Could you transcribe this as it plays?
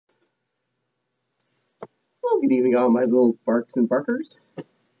Good evening, all my little barks and barkers.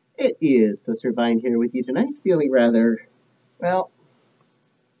 It is Sister Vine here with you tonight, feeling rather, well,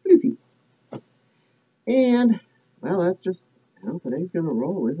 floofy. And, well, that's just how today's gonna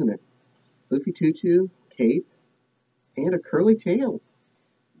roll, isn't it? Floofy tutu, cape, and a curly tail.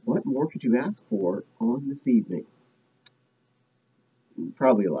 What more could you ask for on this evening?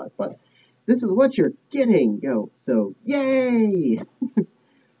 Probably a lot, but this is what you're getting, so yay!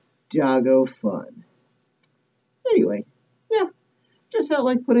 Doggo fun. Anyway, yeah, just felt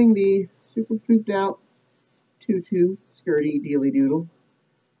like putting the super floofed out tutu skirty dealy doodle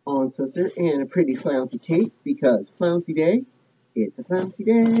on Sister and a pretty flouncy cape because flouncy day, it's a flouncy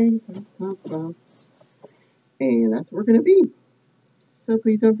day, flounce, flounce. And that's what we're going to be. So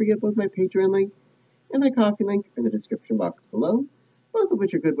please don't forget both my Patreon link and my Coffee link in the description box below, both of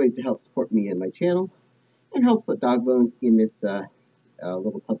which are good ways to help support me and my channel and help put dog bones in this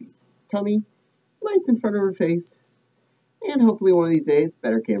little puppy's tummy, lights in front of her face, and hopefully one of these days,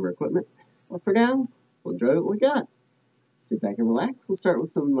 better camera equipment. But for now, we'll enjoy what we got. Sit back and relax. We'll start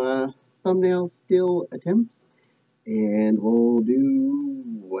with some thumbnail still attempts, and we'll do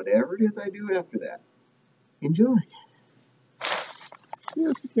whatever it is I do after that. Enjoy.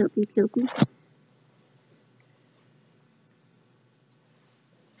 Floofy.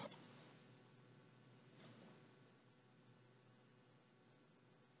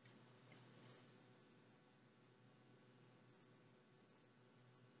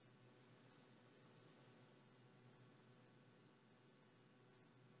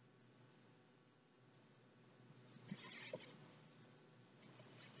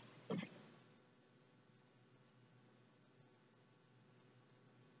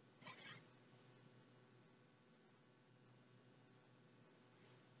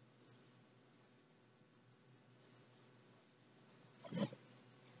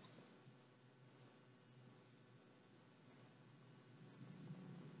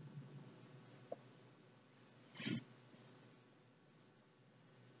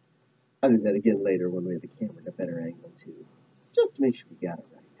 I'll do that again later when we have the camera at a better angle too, just to make sure we got it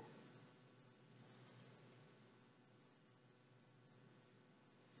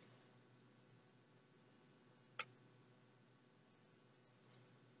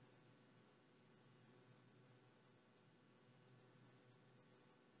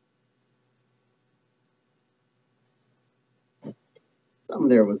right. Something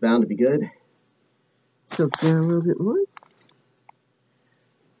there was bound to be good. Silk down a little bit more.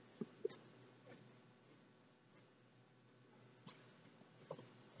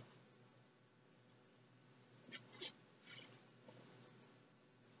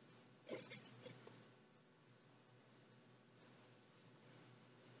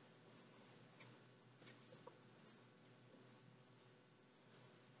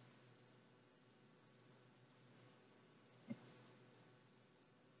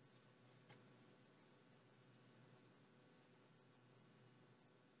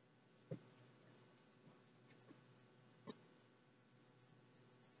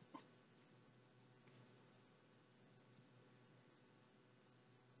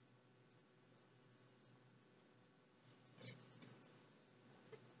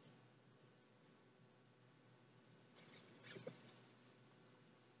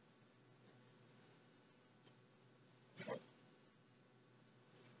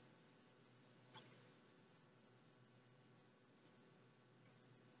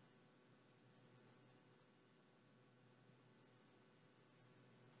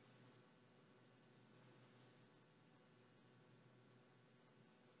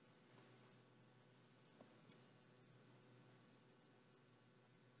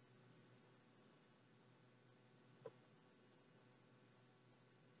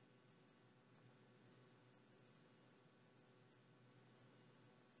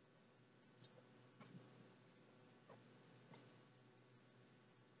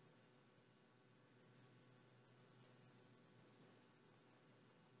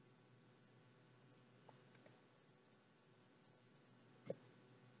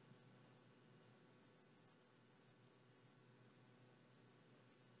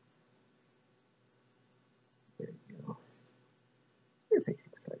 There you go. You're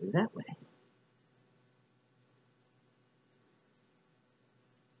facing slightly that way.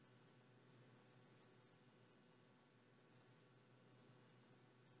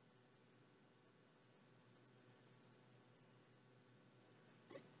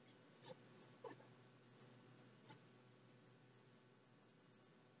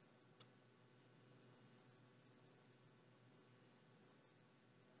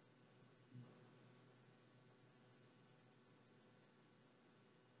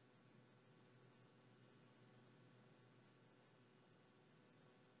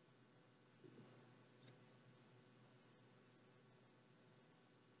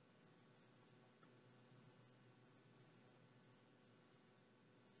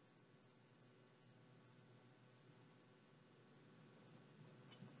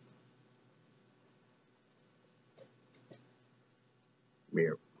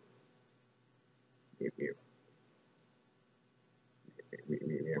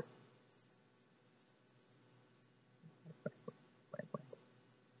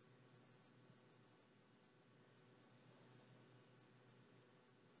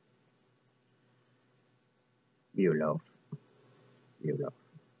 You love. You love.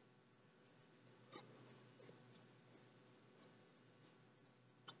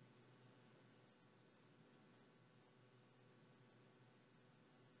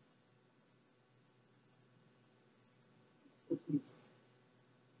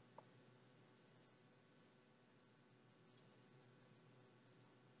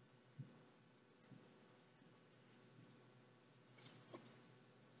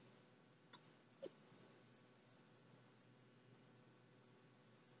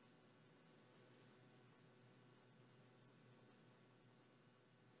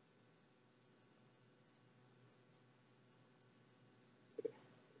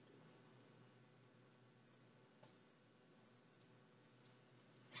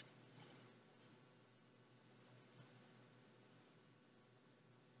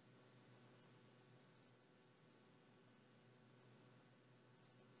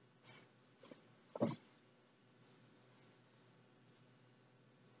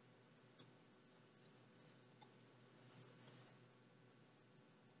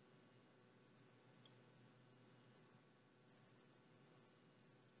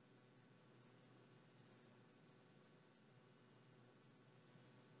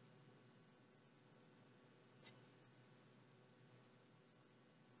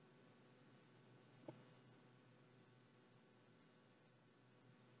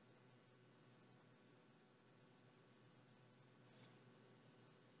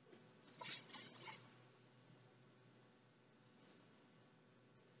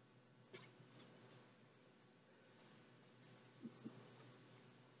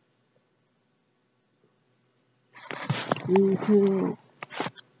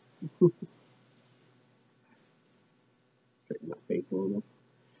 Putting my face a little.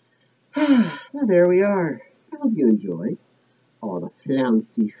 Well, there we are. I hope you enjoy all the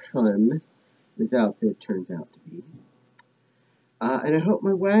flouncy fun this outfit turns out to be. And I hope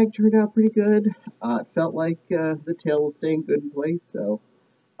my wag turned out pretty good. It felt like the tail was staying good in place, so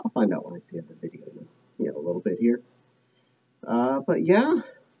I'll find out when I see the video in a little bit here. But yeah,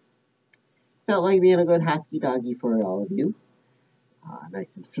 felt like being a good husky doggy for all of you.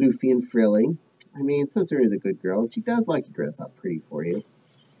 Nice and floofy and frilly. I mean, Sister is a good girl. She does like to dress up pretty for you.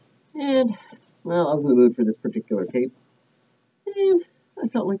 And, well, I was in the mood for this particular cape. And I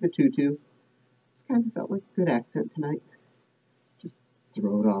felt like the tutu. Just kind of felt like a good accent tonight. Just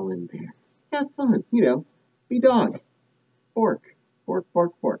throw it all in there. Have fun, Be dog. Bork. Bork,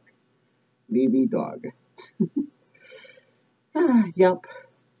 bork, bork. Me dog. Yup.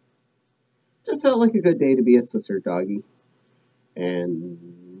 Just felt like a good day to be a Sister doggy.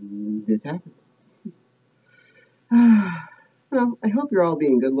 And this happened. Well, I hope you're all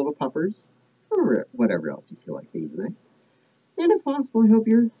being good little puppers, or whatever else you feel like being tonight. And if possible, I hope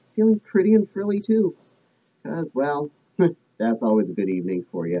you're feeling pretty and frilly too. Because, well, that's always a good evening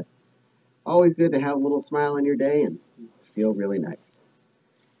for you. Always good to have a little smile in your day and feel really nice.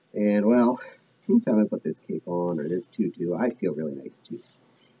 And, well, anytime I put this cape on or this tutu, I feel really nice too.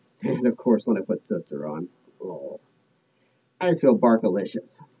 And, of course, when I put Sister on, oh, I just feel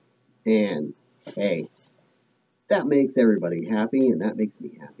barkalicious. And, hey, that makes everybody happy, and that makes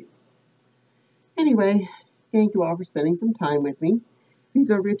me happy. Anyway, thank you all for spending some time with me. Please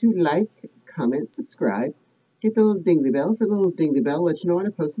don't forget to like, comment, subscribe. Hit the little dingly bell for the little dingly bell. Let you know when I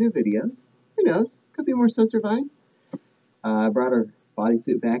post new videos. Who knows? Could be more Sister fun. I brought her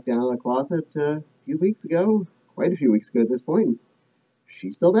bodysuit back down in the closet a few weeks ago. Quite a few weeks ago at this point.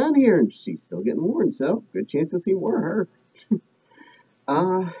 She's still down here, and she's still getting worn, so good chance you'll see more of her.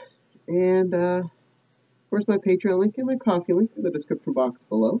 Of course, my Patreon link and my Coffee link in the description box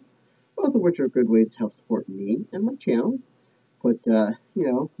below, both of which are good ways to help support me and my channel. Put,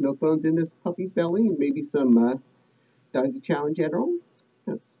 milk bones in this puppy's belly and maybe some doggy chow in general.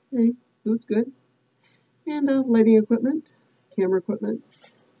 Because, hey, food's good. And lighting equipment, camera equipment,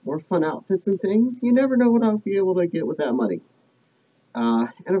 more fun outfits and things. You never know what I'll be able to get with that money.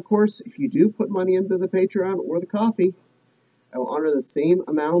 And of course, if you do put money into the Patreon or the coffee, I will honor the same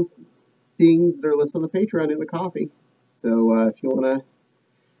amount things that are listed on the Patreon in the coffee. So if you want to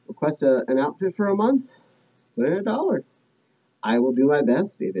request an outfit for a month, put in $1. I will do my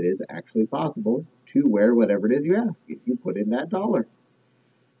best, if it is actually possible, to wear whatever it is you ask, if you put in that $1.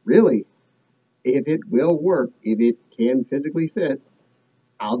 Really, if it will work, if it can physically fit,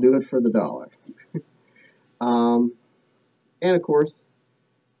 I'll do it for the $1. And of course,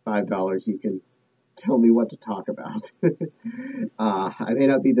 $5 you can tell me what to talk about. I may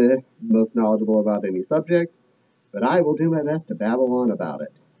not be the most knowledgeable about any subject, but I will do my best to babble on about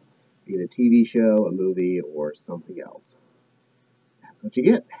it, be it a TV show, a movie, or something else. That's what you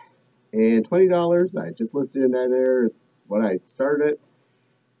get. And $20, I just listed in there when I started it.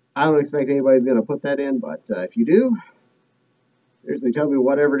 I don't expect anybody's going to put that in, but if you do, seriously, tell me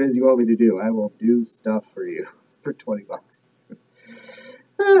whatever it is you want me to do. I will do stuff for you for 20 bucks.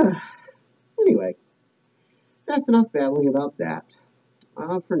 Anyway, that's enough babbling about that.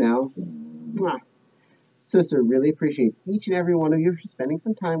 For now, Sister really appreciates each and every one of you for spending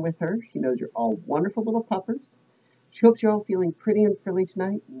some time with her. She knows you're all wonderful little puppers. She hopes you're all feeling pretty and frilly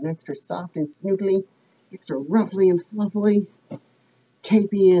tonight, and extra soft and snootly, extra ruffly and fluffily,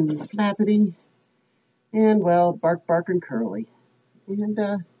 capey and flappity, and, well, bark, bark, and curly. And,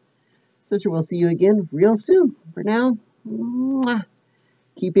 Sister, we'll see you again real soon. For now,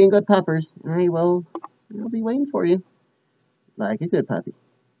 keep being good puppers. I'll be waiting for you like a good puppy.